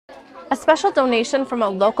A special donation from a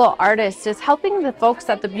local artist is helping the folks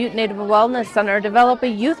at the Butte Native Wellness Center develop a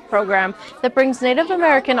youth program that brings Native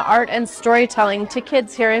American art and storytelling to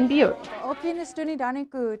kids here in Butte.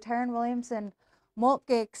 Taryn Williamson,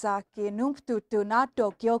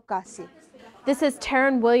 This is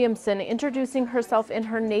Taryn Williamson introducing herself in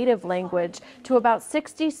her native language to about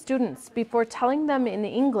 60 students before telling them in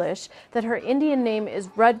English that her Indian name is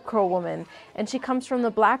Red Crow Woman and she comes from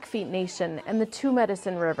the Blackfeet Nation and the Two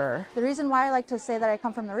Medicine River. The reason why I like to say that I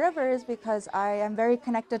come from the river is because I am very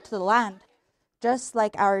connected to the land. Just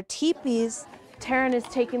like our teepees, Taryn is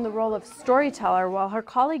taking the role of storyteller while her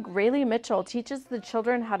colleague Rayleigh Mitchell teaches the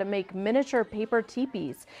children how to make miniature paper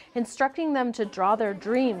teepees, instructing them to draw their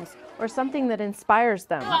dreams or something that inspires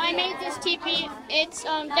them. Well, I made this teepee. It's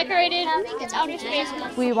decorated. It's outer space.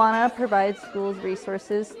 We want to provide schools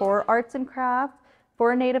resources for arts and craft,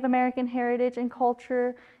 for Native American heritage and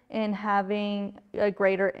culture, and having a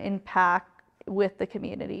greater impact with the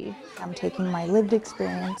community. I'm taking my lived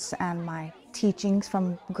experience and my teachings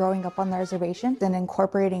from growing up on the reservation and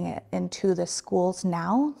incorporating it into the schools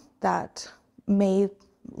now that may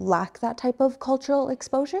lack that type of cultural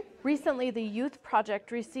exposure. Recently, the Youth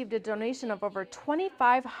Project received a donation of over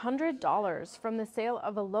 $2,500 from the sale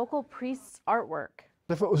of a local priest's artwork.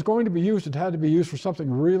 If it was going to be used, it had to be used for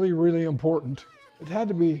something really, really important. It had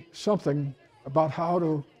to be something about how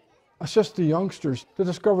to assist the youngsters to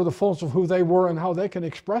discover the fullness of who they were and how they can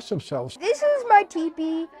express themselves. This is my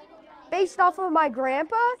teepee based off of my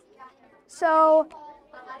grandpa. So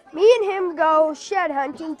me and him go shed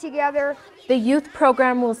hunting together. The youth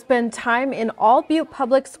program will spend time in all Butte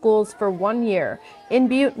public schools for 1 year. In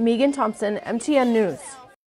Butte, Megan Thompson, MTN News.